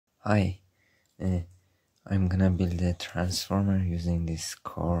Hi, I'm gonna build a transformer using these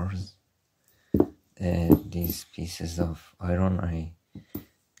cores. These pieces of iron I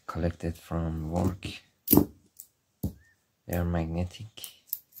collected from work. They are magnetic.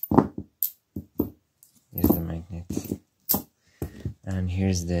 Here's the magnet. And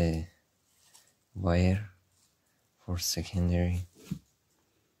here's the wire for secondary.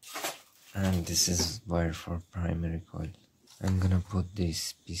 And this is wire for primary coil. I'm gonna put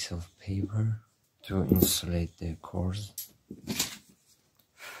this piece of paper to insulate the cores.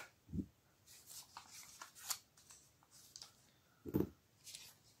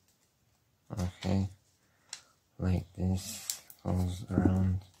 Okay, like this, goes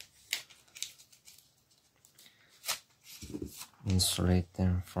around. Insulate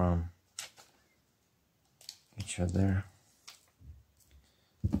them from each other.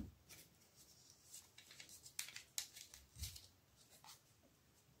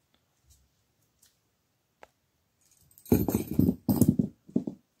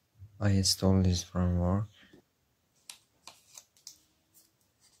 I stole this from work.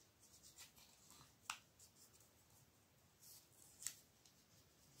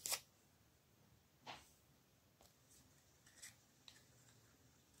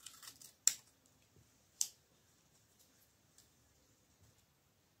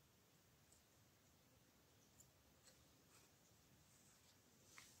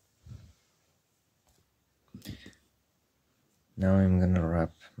 Now I'm gonna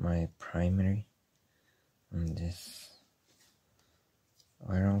wrap my primary on this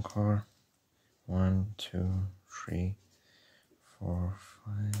iron core. 1, 2, 3, 4,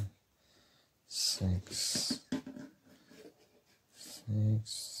 5, 6,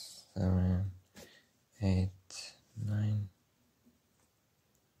 7, 8, 9.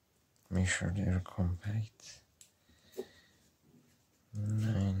 Make sure they're compact.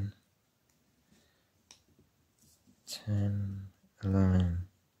 9, 10, 11,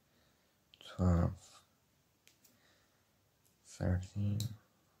 12, 13,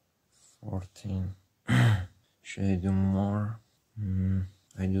 14. Should I do more?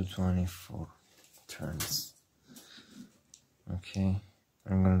 I do 24 turns. Okay,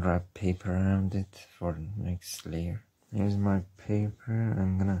 I'm gonna wrap paper around it for the next layer. Here's my paper.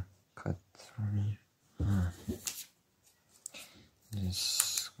 I'm gonna cut from here.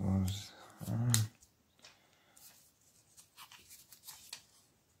 This goes on.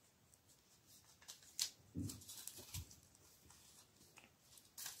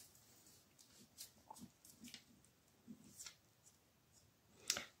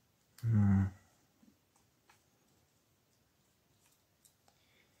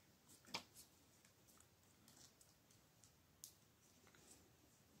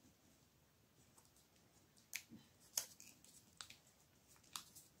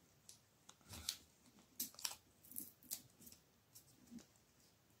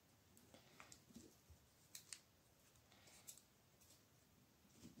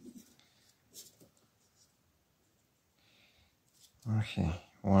 Okay,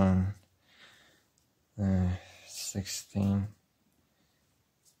 1, 16.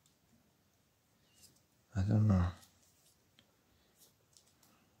 I don't know.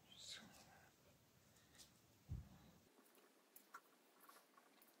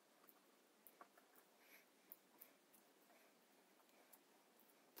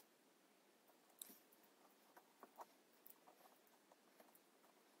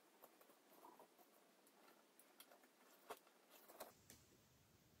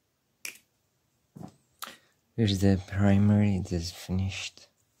 Here's the primary. It is finished.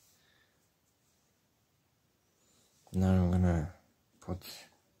 Now I'm gonna put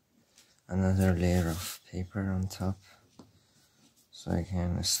another layer of paper on top so I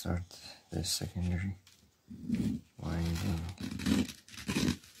can start the secondary winding.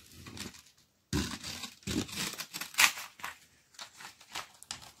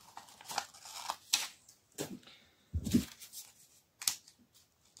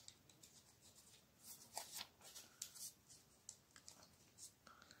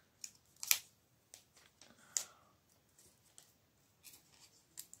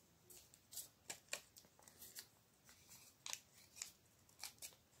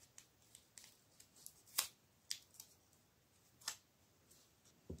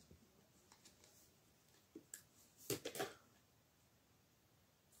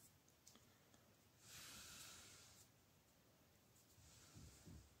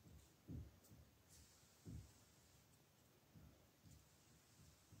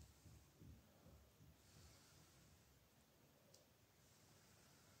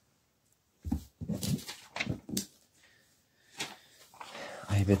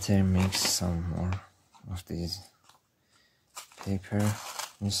 I better mix some more of these paper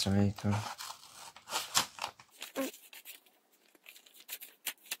insulator.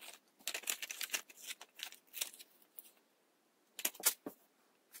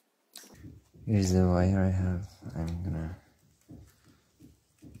 Here's the wire I have. I'm gonna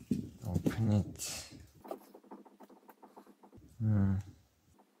open it.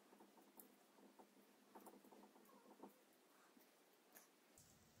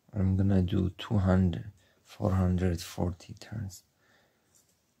 I'm gonna do 440 turns.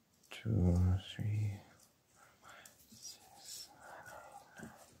 2, 3, 5, 6, 7, 8, 9,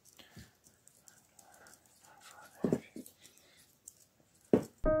 10.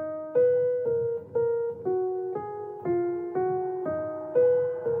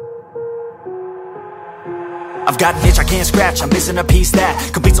 I've got an itch I can't scratch, I'm missing a piece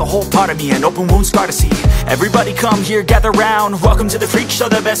that completes a whole part of me, an open wound scar to see. Everybody come here, gather round, welcome to the freak show,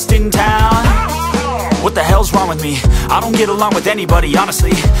 the best in town. What the hell's wrong with me? I don't get along with anybody,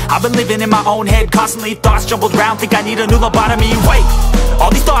 honestly. I've been living in my own head constantly, thoughts jumbled round, think I need a new lobotomy. Wait,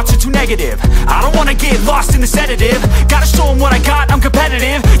 all these thoughts are too negative, I don't wanna get lost in the sedative. Gotta show them what I got, I'm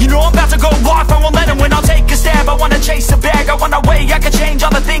competitive. You know I'm about to go off, I won't let them win, I'll take a stab. I wanna chase a bag, I wanna weigh, I can change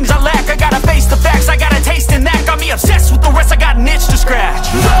all the things I lack. I gotta face the facts, I got a taste in that. Got me obsessed with the rest, I got an itch to scratch.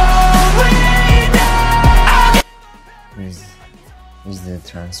 Here's the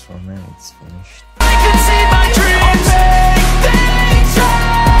transformer, it's finished. I can see my dreams, make things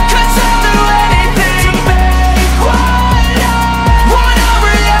right, 'cause I'll do anything to make what a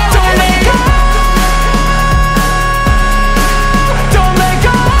reality. Don't let go, don't let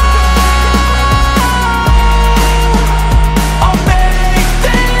go. I'll make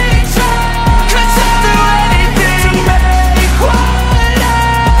things right, 'cause I'll do anything to make what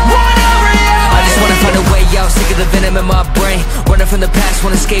a reality. I just wanna find a way out, sick of the venom in my brain. Running from the past,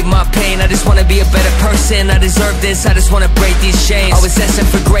 wanna escape my pain. I just wanna be a better person, I deserve this. I just wanna break these chains. Always asking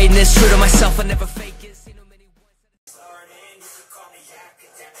for greatness, true to myself, I never fake it.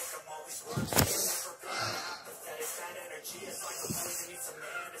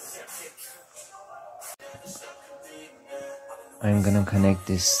 I'm gonna connect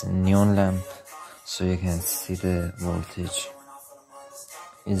this neon lamp so you can see the voltage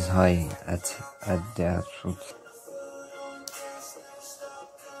is high at the output.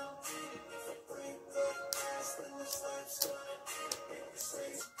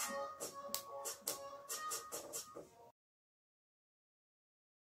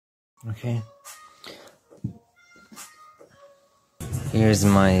 Okay, here's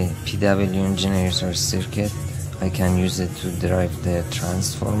my PW Inverter Circuit. I can use it to drive the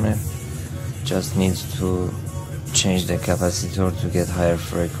transformer. Just need to change the capacitor to get higher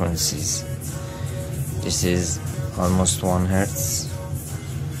frequencies. This is almost 1 Hertz.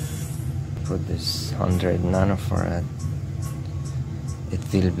 Put this 100 nanofarad. It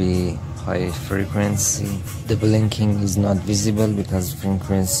will be high frequency. The blinking is not visible because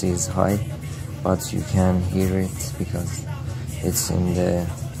frequency is high, but you can hear it because it's in the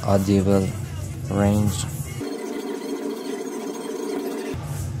audible range.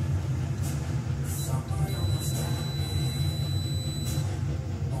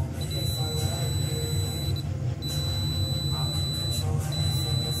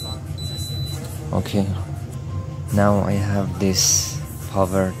 Okay, now I have this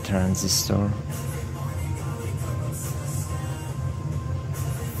power transistor.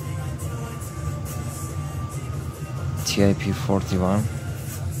 TIP41.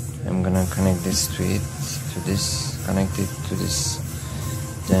 I'm gonna connect this to it, to this, connect it to this,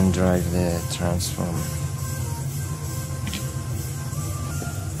 then drive the transformer.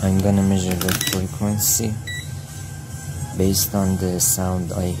 I'm gonna measure the frequency. Based on the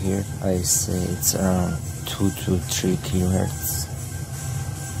sound I hear, I say it's around 2 to 3 kilohertz.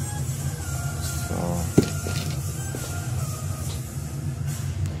 So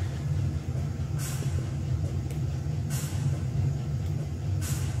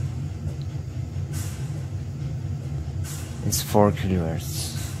it's 4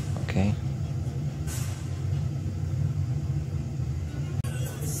 kilohertz. Okay.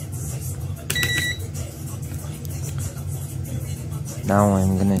 Now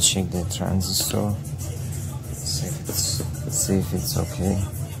I'm gonna check the transistor, see if it's okay.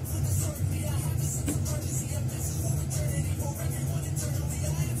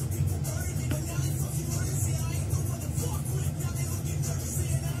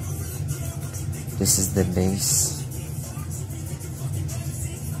 This is the base.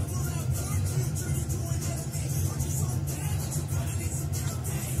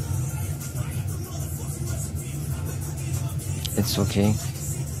 It's okay.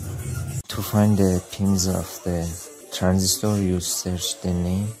 To find the pins of the transistor, you search the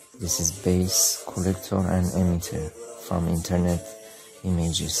name. This is base, collector and emitter from internet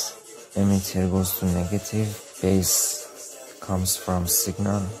images. Emitter goes to negative, base comes from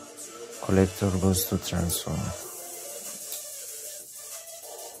signal, collector goes to transformer.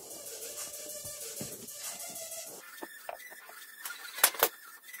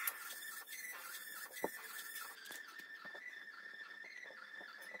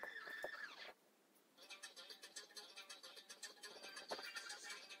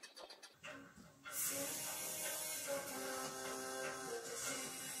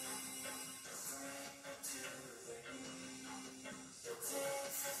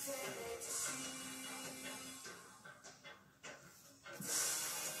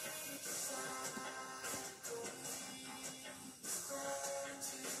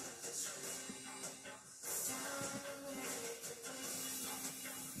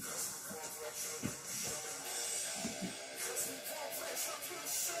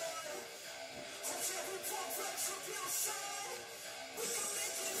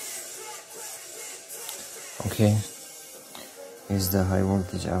 Okay, here's the high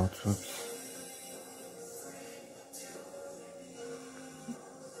voltage output.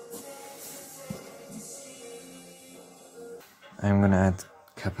 I'm gonna add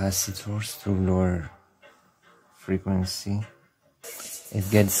capacitors to lower frequency. It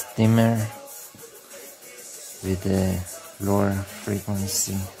gets dimmer with the lower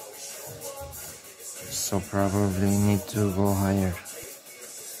frequency, so probably need to go higher.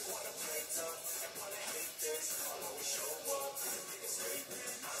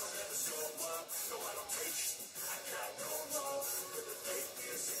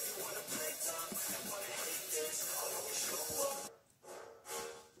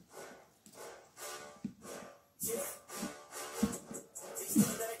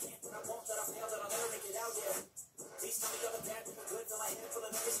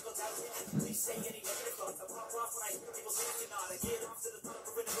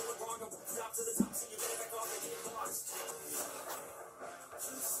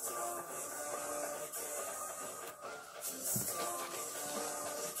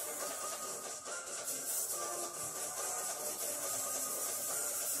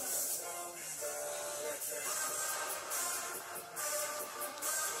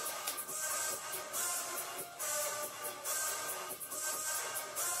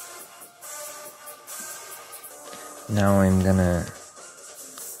 Now I'm gonna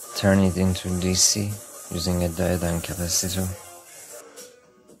turn it into DC using a diode and capacitor.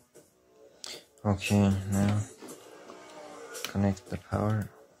 Okay, now connect the power.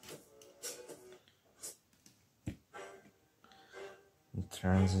 The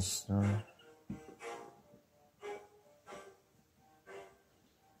transistor.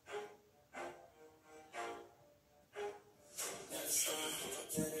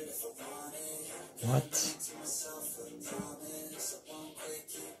 What?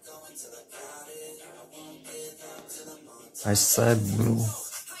 I said blue.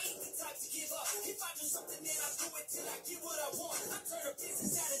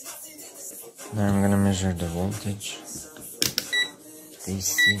 Now I'm gonna measure the voltage.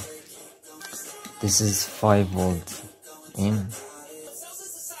 DC. This is 5 volt in.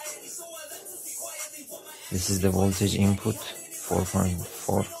 This is the voltage input,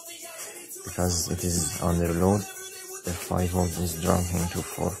 4.4. Because it is under load, the 5 volt is dropping to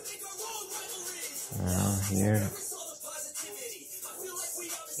 4. Now here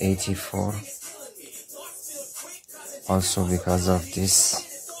 84. Also because of this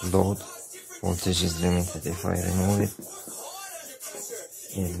load, voltage is limited. If I remove it,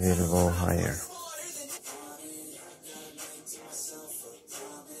 it will go higher.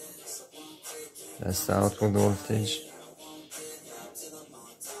 That's the output voltage.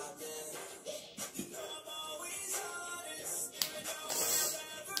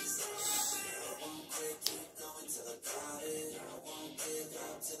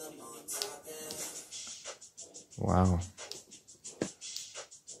 Wow.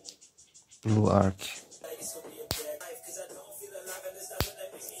 Blue arc.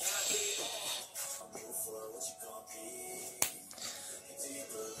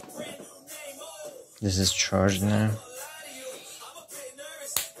 This is charged now.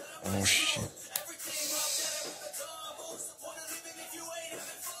 Oh shit.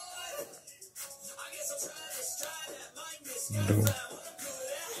 Blue.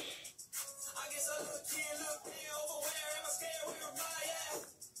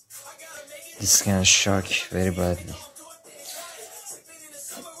 This can shock very badly.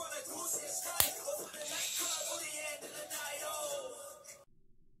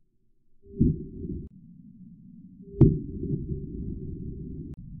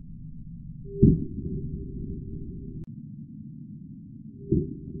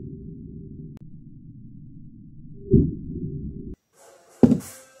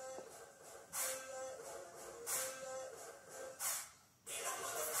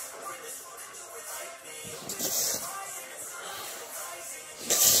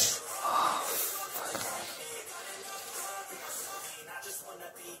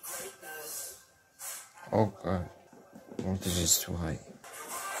 Oh god, voltage is too high.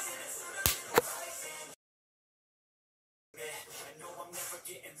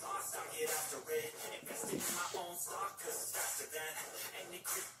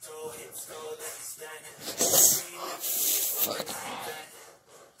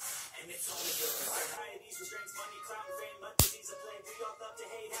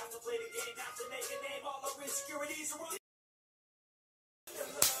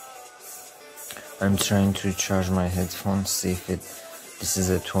 I'm trying to charge my headphones, see if this is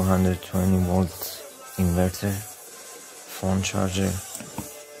a 220 volt inverter phone charger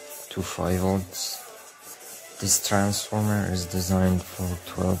to 5 volts. This transformer is designed for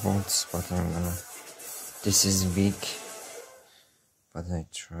 12 volts, but this is weak, but I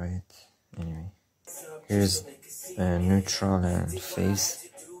try it anyway. Here's neutral and phase.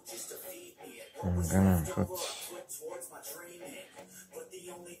 I'm gonna put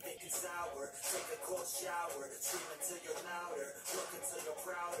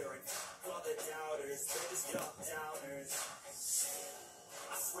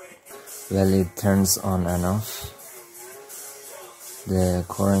well, it turns on and off. The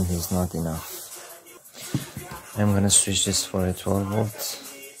current is not enough. I'm gonna switch this for a 12 volt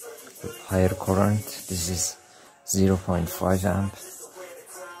higher current. This is 0.5 amp,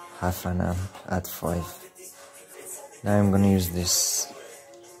 half an amp at 5. Now I'm gonna use this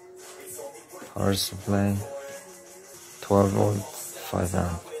power supply, 12 volt, 5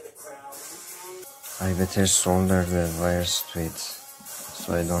 amp. I better solder the wires to it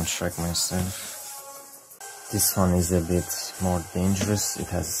so I don't shock myself. This one is a bit more dangerous. It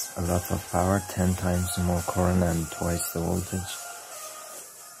has a lot of power, 10 times more current and twice the voltage.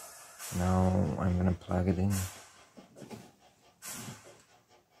 Now I'm gonna plug it in.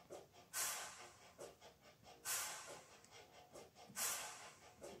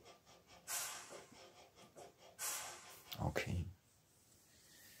 Okay.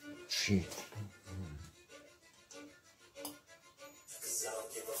 Shit.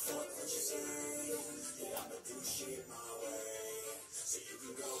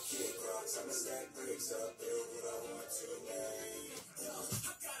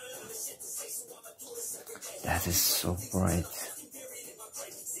 That is so bright.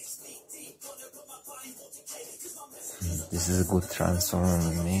 This is a good transformer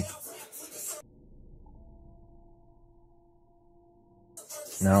we made.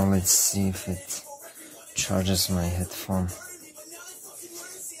 Now let's see if it charges my headphone.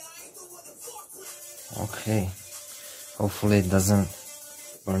 Okay. Hopefully it doesn't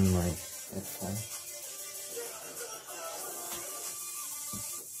burn my headphone.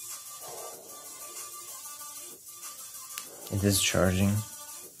 It is charging.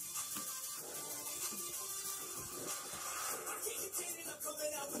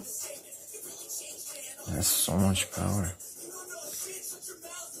 It has so much power.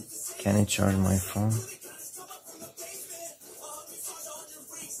 Can it charge my phone?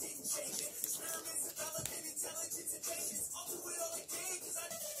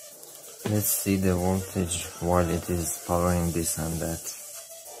 Let's see the voltage while it is powering this and that.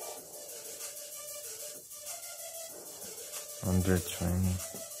 120.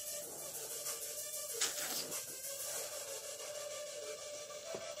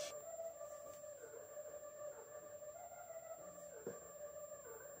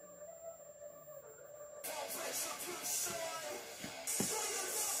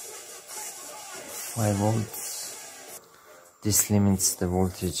 Five volts. This limits the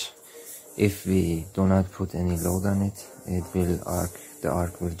voltage. If we do not put any load on it, it will arc. The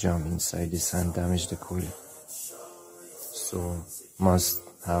arc will jump inside this and damage the coil. So must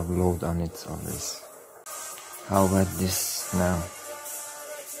have load on it always. How about this now?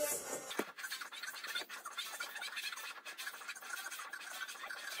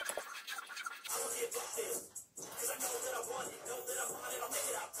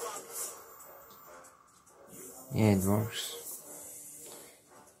 Yeah, it works.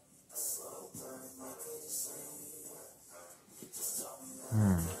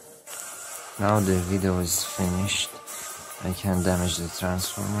 Now the video is finished. I can damage the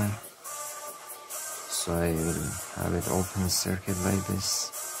transformer, so I will have it open circuit like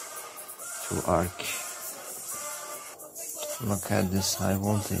this to arc. Look at this high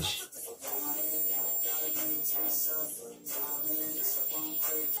voltage.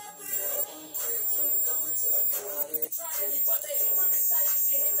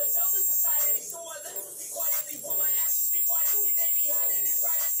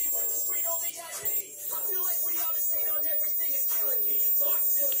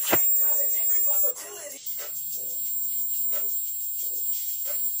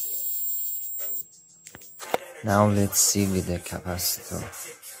 Now let's see with the capacitor.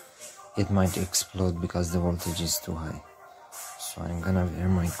 It might explode because the voltage is too high. So I'm gonna wear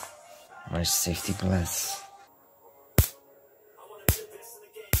my safety glass.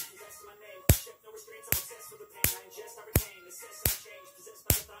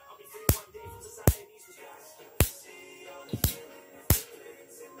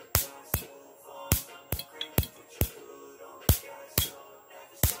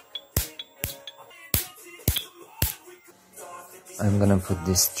 I'm gonna put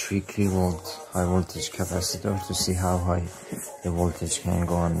this 3 kV high voltage capacitor to see how high the voltage can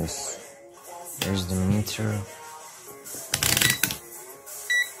go on this. There's the meter.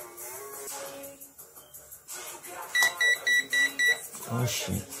 Oh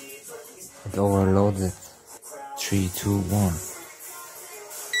shit, it overloaded. 3, 2, 1.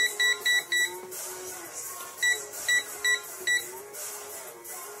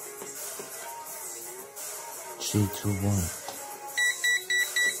 Three, two, one.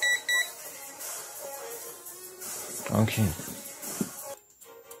 Okay.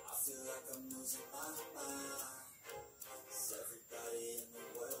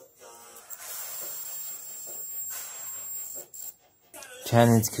 Can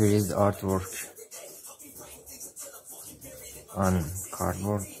it create artwork on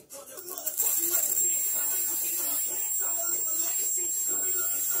cardboard?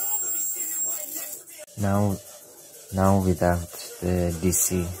 Now without the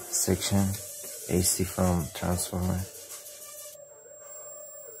DC section, AC from transformer.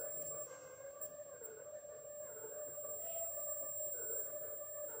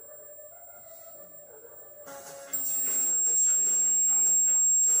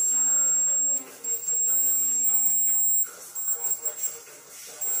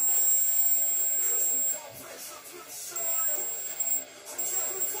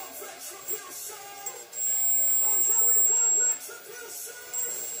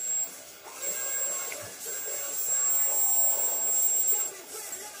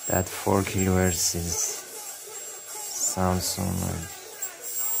 That 4 kHz sounds so nice.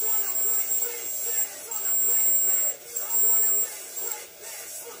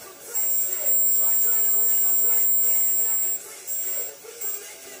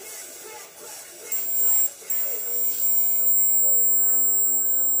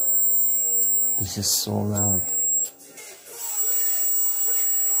 This is so loud.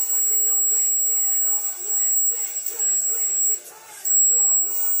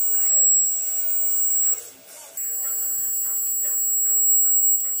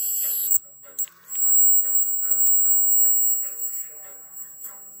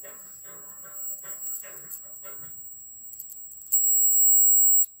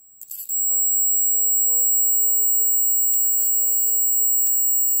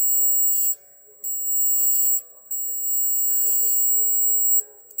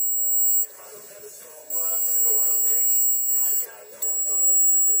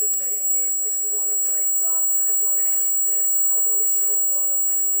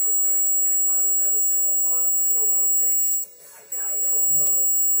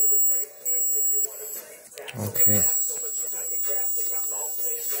 Okay.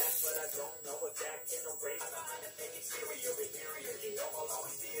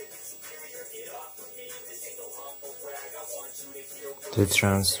 The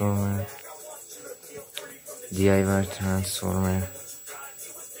transformer, DIY transformer,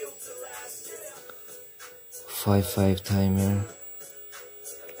 5-5 timer.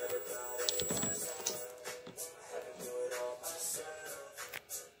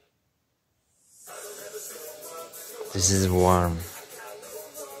 This is warm.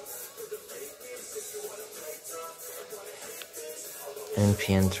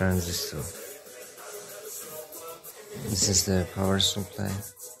 NPN transistor. This is the power supply.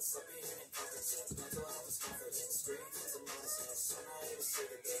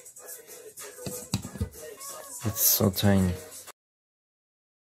 It's so tiny.